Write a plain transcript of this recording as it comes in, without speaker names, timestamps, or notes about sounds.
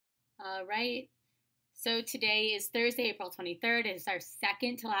All right. So today is Thursday, April 23rd. It is our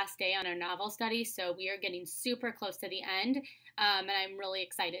second to last day on our novel study. So we are getting super close to the end, and I'm really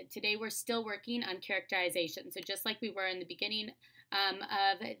excited. Today we're still working on characterization. So just like we were in the beginning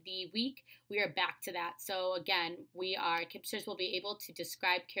of the week, we are back to that. So again, Kipsters will be able to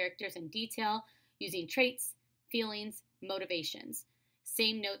describe characters in detail using traits, feelings, motivations.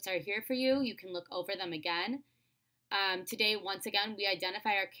 Same notes are here for you. You can look over them again. Today, once again, we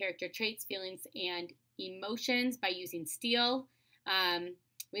identify our character traits, feelings, and emotions by using STEEL.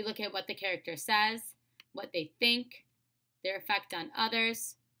 We look at what the character says, what they think, their effect on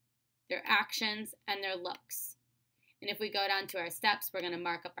others, their actions, and their looks. And if we go down to our steps, we're going to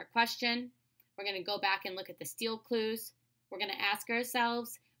mark up our question. We're going to go back and look at the STEEL clues. We're going to ask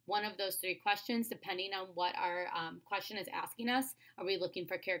ourselves one of those three questions, depending on what our question is asking us. Are we looking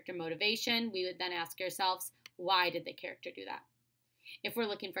for character motivation? We would then ask ourselves, why did the character do that? If we're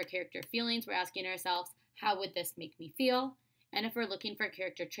looking for character feelings, we're asking ourselves, how would this make me feel? And if we're looking for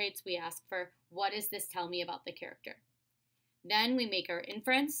character traits, we ask for, what does this tell me about the character? Then we make our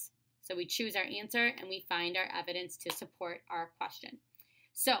inference. So we choose our answer and we find our evidence to support our question.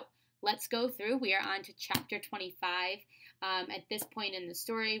 So let's go through. We are on to chapter 25. At this point in the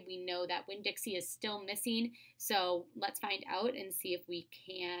story, we know that Winn-Dixie is still missing. So let's find out and see if we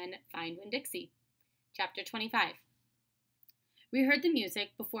can find Winn-Dixie. Chapter 25. We heard the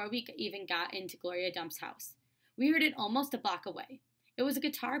music before we even got into Gloria Dump's house. We heard it almost a block away. It was a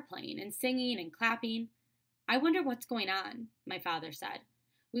guitar playing and singing and clapping. I wonder what's going on, my father said.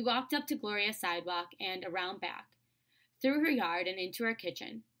 We walked up to Gloria's sidewalk and around back, through her yard and into her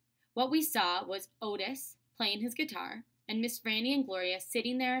kitchen. What we saw was Otis playing his guitar, and Miss Franny and Gloria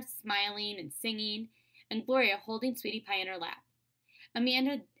sitting there smiling and singing, and Gloria holding Sweetie Pie in her lap.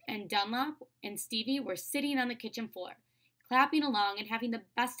 Amanda and Dunlop and Stevie were sitting on the kitchen floor, clapping along and having the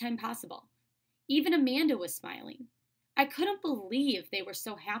best time possible. Even Amanda was smiling. I couldn't believe they were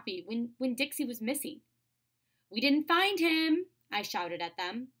so happy when Dixie was missing. We didn't find him, I shouted at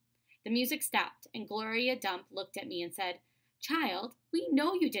them. The music stopped, and Gloria Dump looked at me and said, Child, we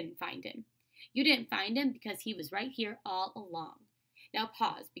know you didn't find him. You didn't find him because he was right here all along. Now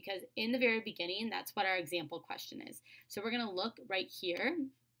pause, because in the very beginning, that's what our example question is. So we're going to look right here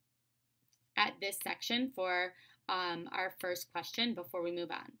at this section for our first question before we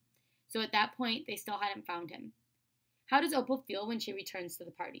move on. So at that point, they still hadn't found him. How does Opal feel when she returns to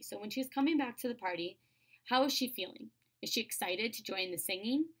the party? So when she's coming back to the party, how is she feeling? Is she excited to join the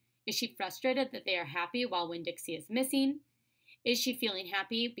singing? Is she frustrated that they are happy while Winn-Dixie is missing? Is she feeling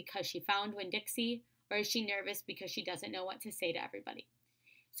happy because she found Winn-Dixie? Or is she nervous because she doesn't know what to say to everybody?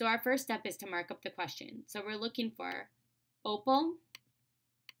 So our first step is to mark up the question. So we're looking for Opal.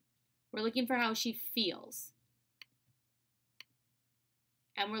 We're looking for how she feels.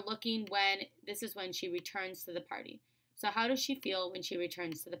 And we're looking this is when she returns to the party. So how does she feel when she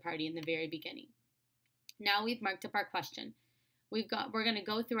returns to the party in the very beginning? Now we've marked up our question. We're going to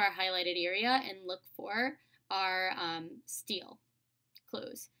go through our highlighted area and look for our STEEL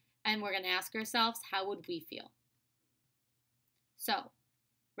clues. And we're going to ask ourselves, how would we feel? So,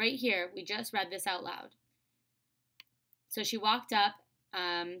 right here, we just read this out loud. So she walked up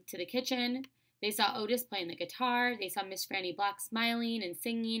to the kitchen. They saw Otis playing the guitar. They saw Miss Franny Black smiling and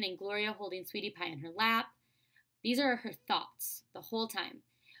singing and Gloria holding Sweetie Pie in her lap. These are her thoughts the whole time.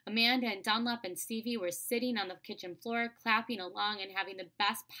 Amanda and Dunlop and Stevie were sitting on the kitchen floor, clapping along and having the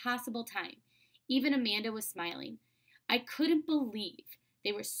best possible time. Even Amanda was smiling. I couldn't believe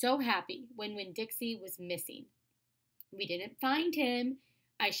they were so happy when Winn-Dixie was missing. We didn't find him,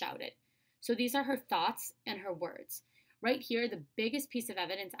 I shouted. So these are her thoughts and her words. Right here, the biggest piece of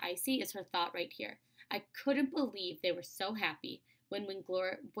evidence I see is her thought right here. I couldn't believe they were so happy when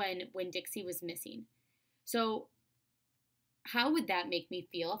Winn-Dixie was missing. So how would that make me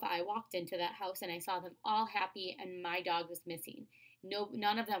feel if I walked into that house and I saw them all happy and my dog was missing?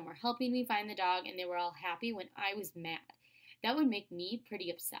 None of them were helping me find the dog, and they were all happy when I was mad. That would make me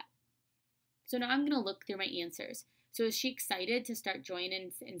pretty upset. So now I'm going to look through my answers. So is she excited to start joining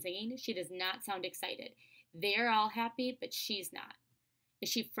in singing? She does not sound excited. They're all happy, but she's not. Is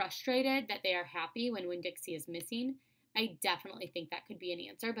she frustrated that they are happy when Winn-Dixie is missing? I definitely think that could be an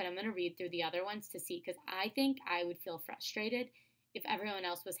answer, but I'm going to read through the other ones to see, because I think I would feel frustrated if everyone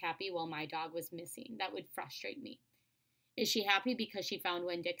else was happy while my dog was missing. That would frustrate me. Is she happy because she found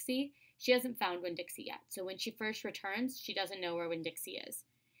Winn-Dixie? She hasn't found Winn-Dixie yet. So when she first returns, she doesn't know where Winn-Dixie is.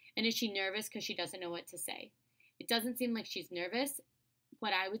 And is she nervous because she doesn't know what to say? It doesn't seem like she's nervous.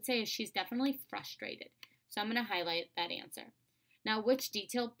 What I would say is she's definitely frustrated. So I'm going to highlight that answer. Now, which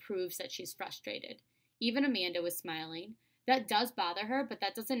detail proves that she's frustrated? Even Amanda was smiling. That does bother her, but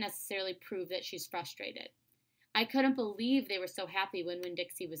that doesn't necessarily prove that she's frustrated. I couldn't believe they were so happy when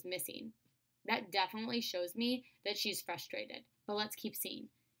Winn-Dixie was missing. That definitely shows me that she's frustrated, but let's keep seeing.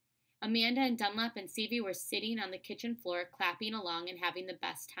 Amanda and Dunlap and Stevie were sitting on the kitchen floor, clapping along and having the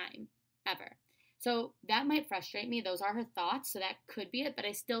best time ever. So that might frustrate me. Those are her thoughts, so that could be it, but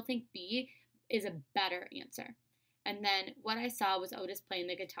I still think B is a better answer. And then what I saw was Otis playing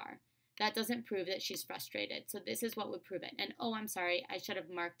the guitar. That doesn't prove that she's frustrated, so this is what would prove it. And oh, I'm sorry, I should have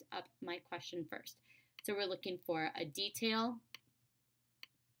marked up my question first. So we're looking for a detail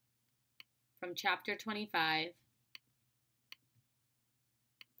from chapter 25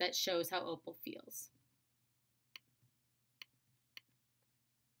 that shows how Opal feels.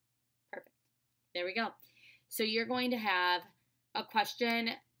 Perfect. There we go. So you're going to have a question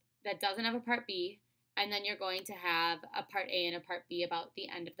that doesn't have a part B, and then you're going to have a part A and a part B about the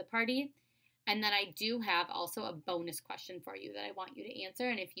end of the party. And then I do have also a bonus question for you that I want you to answer,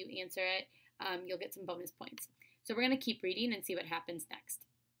 and if you answer it, you'll get some bonus points. So we're going to keep reading and see what happens next.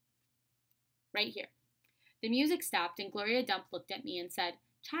 Right here. The music stopped and Gloria Dump looked at me and said,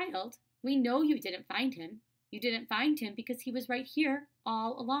 "Child, we know you didn't find him. You didn't find him because he was right here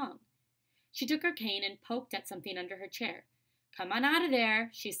all along." She took her cane and poked at something under her chair. "Come on out of there,"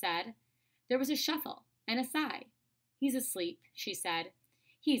 she said. There was a shuffle and a sigh. "He's asleep," she said.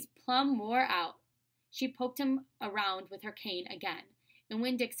 "He's plumb wore out." She poked him around with her cane again, and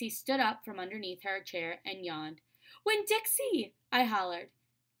Winn-Dixie stood up from underneath her chair and yawned. "Winn-Dixie!" I hollered.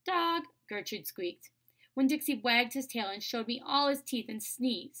 "Dog," Gertrude squeaked. Winn-Dixie wagged his tail and showed me all his teeth and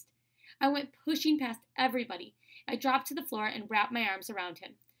sneezed. I went pushing past everybody. I dropped to the floor and wrapped my arms around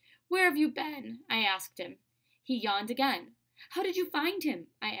him. "Where have you been?" I asked him. He yawned again. "How did you find him?"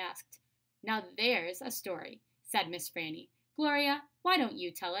 I asked. "Now there's a story," said Miss Franny. "Gloria, why don't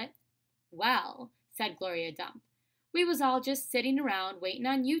you tell it?" "Well," said Gloria Dump, "we was all just sitting around waiting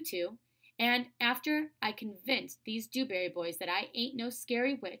on you two, and after I convinced these Dewberry boys that I ain't no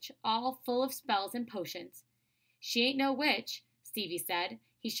scary witch all full of spells and potions." "She ain't no witch," Stevie said.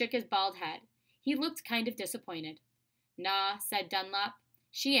 He shook his bald head. He looked kind of disappointed. "Nah," said Dunlap.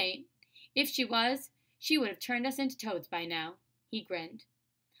 "She ain't. If she was, she would have turned us into toads by now." He grinned.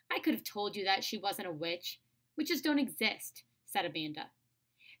 "I could have told you that she wasn't a witch. Witches don't exist," said Amanda.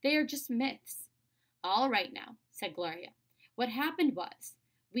 "They are just myths." "All right now," said Gloria. "What happened was,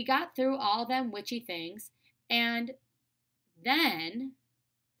 we got through all them witchy things, and then,"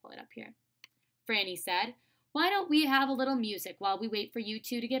 pull it up here, Franny said, "why don't we have a little music while we wait for you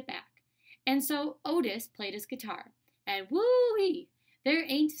two to get back?" And so Otis played his guitar, and woo-wee, there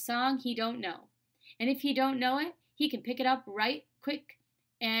ain't a song he don't know. And if he don't know it, he can pick it up right quick,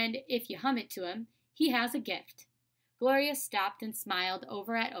 and if you hum it to him, he has a gift. Gloria stopped and smiled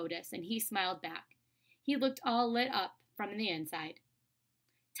over at Otis, and he smiled back. He looked all lit up from the inside.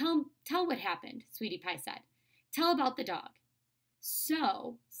 Tell what happened," Sweetie Pie said. "Tell about the dog."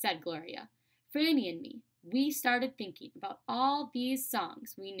 "So," said Gloria, "Franny and me, we started thinking about all these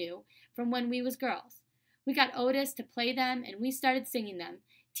songs we knew from when we was girls. We got Otis to play them, and we started singing them,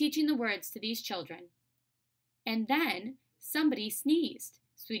 teaching the words to these children." "And then somebody sneezed,"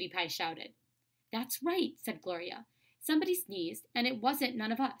 Sweetie Pie shouted. "That's right," said Gloria. "Somebody sneezed, and it wasn't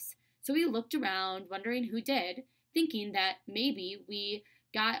none of us. So we looked around, wondering who did, thinking that maybe we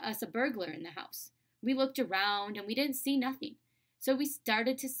got us a burglar in the house. We looked around, and we didn't see nothing. So we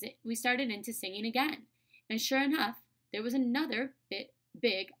started into singing again. And sure enough, there was another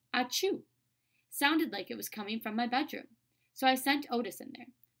big achoo. Sounded like it was coming from my bedroom. So I sent Otis in there.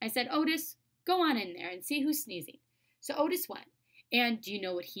 I said, 'Otis, go on in there and see who's sneezing.' So Otis went. And do you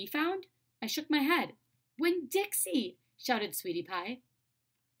know what he found?" I shook my head. "Winn-Dixie!" shouted Sweetie Pie.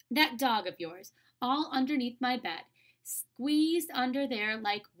 "That dog of yours, all underneath my bed, squeezed under there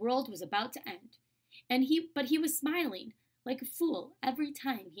like world was about to end. But he was smiling like a fool every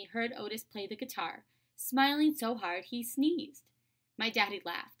time he heard Otis play the guitar, smiling so hard he sneezed." My daddy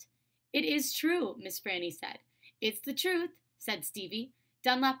laughed. "It is true," Miss Franny said. "It's the truth," said Stevie.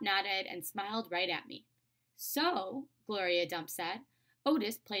 Dunlap nodded and smiled right at me. "So," Gloria Dump said,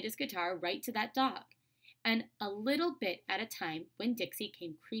 "Otis played his guitar right to that dog. And a little bit at a time Winn-Dixie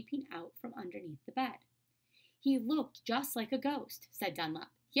came creeping out from underneath the bed." "He looked just like a ghost," said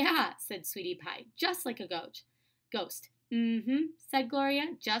Dunlap. "Yeah," said Sweetie Pie, "just like a ghost." "Mm-hmm," said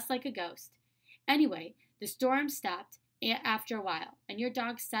Gloria, "just like a ghost. Anyway, the storm stopped after a while, and your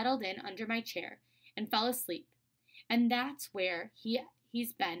dog settled in under my chair and fell asleep. And that's where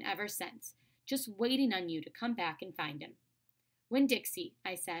he's been ever since, just waiting on you to come back and find him." "Winn-Dixie,"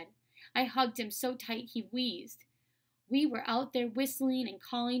 I said. I hugged him so tight he wheezed. "We were out there whistling and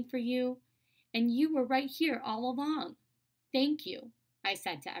calling for you, and you were right here all along." Thank you, I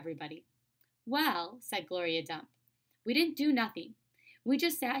said to everybody. Well, said Gloria Dump, we didn't do nothing. We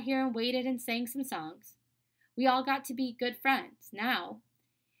just sat here and waited and sang some songs. We all got to be good friends now.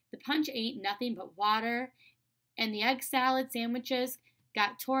 The punch ain't nothing but water, and the egg salad sandwiches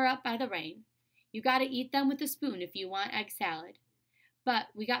got tore up by the rain. You got to eat them with a spoon if you want egg salad. But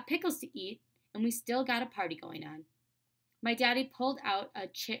we got pickles to eat, and we still got a party going on. My daddy pulled out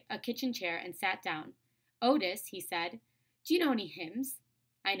a kitchen chair and sat down. Otis, he said, do you know any hymns?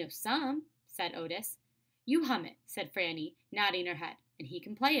 I know some, said Otis. You hum it, said Franny, nodding her head, and he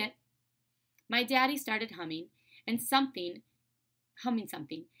can play it. My daddy started humming something,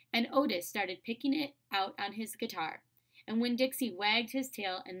 and Otis started picking it out on his guitar. And when Dixie wagged his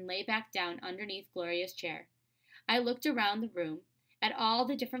tail and lay back down underneath Gloria's chair, I looked around the room at all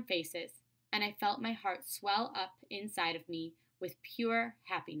the different faces, and I felt my heart swell up inside of me with pure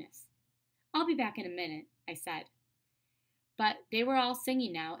happiness. I'll be back in a minute, I said. But they were all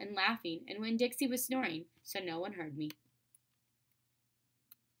singing now and laughing, and when Dixie was snoring, so no one heard me.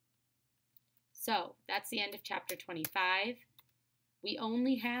 So that's the end of chapter 25. We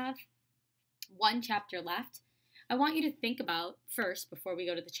only have one chapter left. I want you to think about first, before we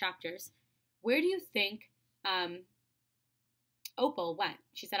go to the chapters, where do you think Opal went?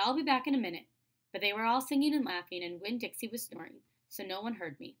 She said, I'll be back in a minute. But they were all singing and laughing, and when Dixie was snoring, so no one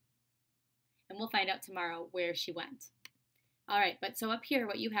heard me. And we'll find out tomorrow where she went. All right, but so up here,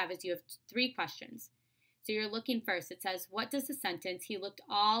 what you have is you have 3 questions. So you're looking first. It says, what does the sentence, he looked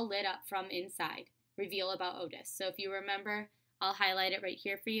all lit up from inside, reveal about Otis? So if you remember, I'll highlight it right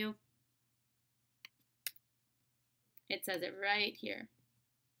here for you. It says it right here.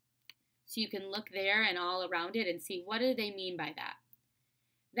 So you can look there and all around it and see what do they mean by that.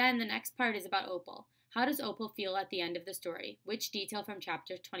 Then the next part is about Opal. How does Opal feel at the end of the story? Which detail from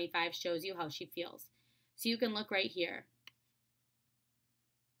chapter 25 shows you how she feels? So you can look right here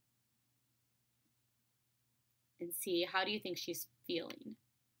and see how do you think she's feeling.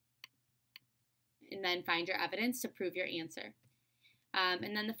 And then find your evidence to prove your answer.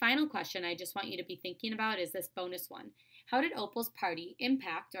 And then the final question I just want you to be thinking about is this bonus one. How did Opal's party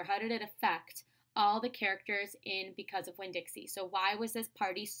impact, or how did it affect all the characters in Because of Winn-Dixie? So why was this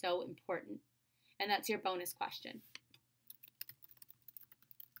party so important? And that's your bonus question.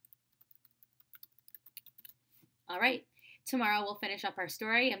 All right, tomorrow we'll finish up our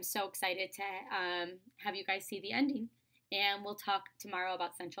story. I'm so excited to have you guys see the ending, and we'll talk tomorrow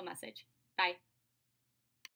about Central Message. Bye.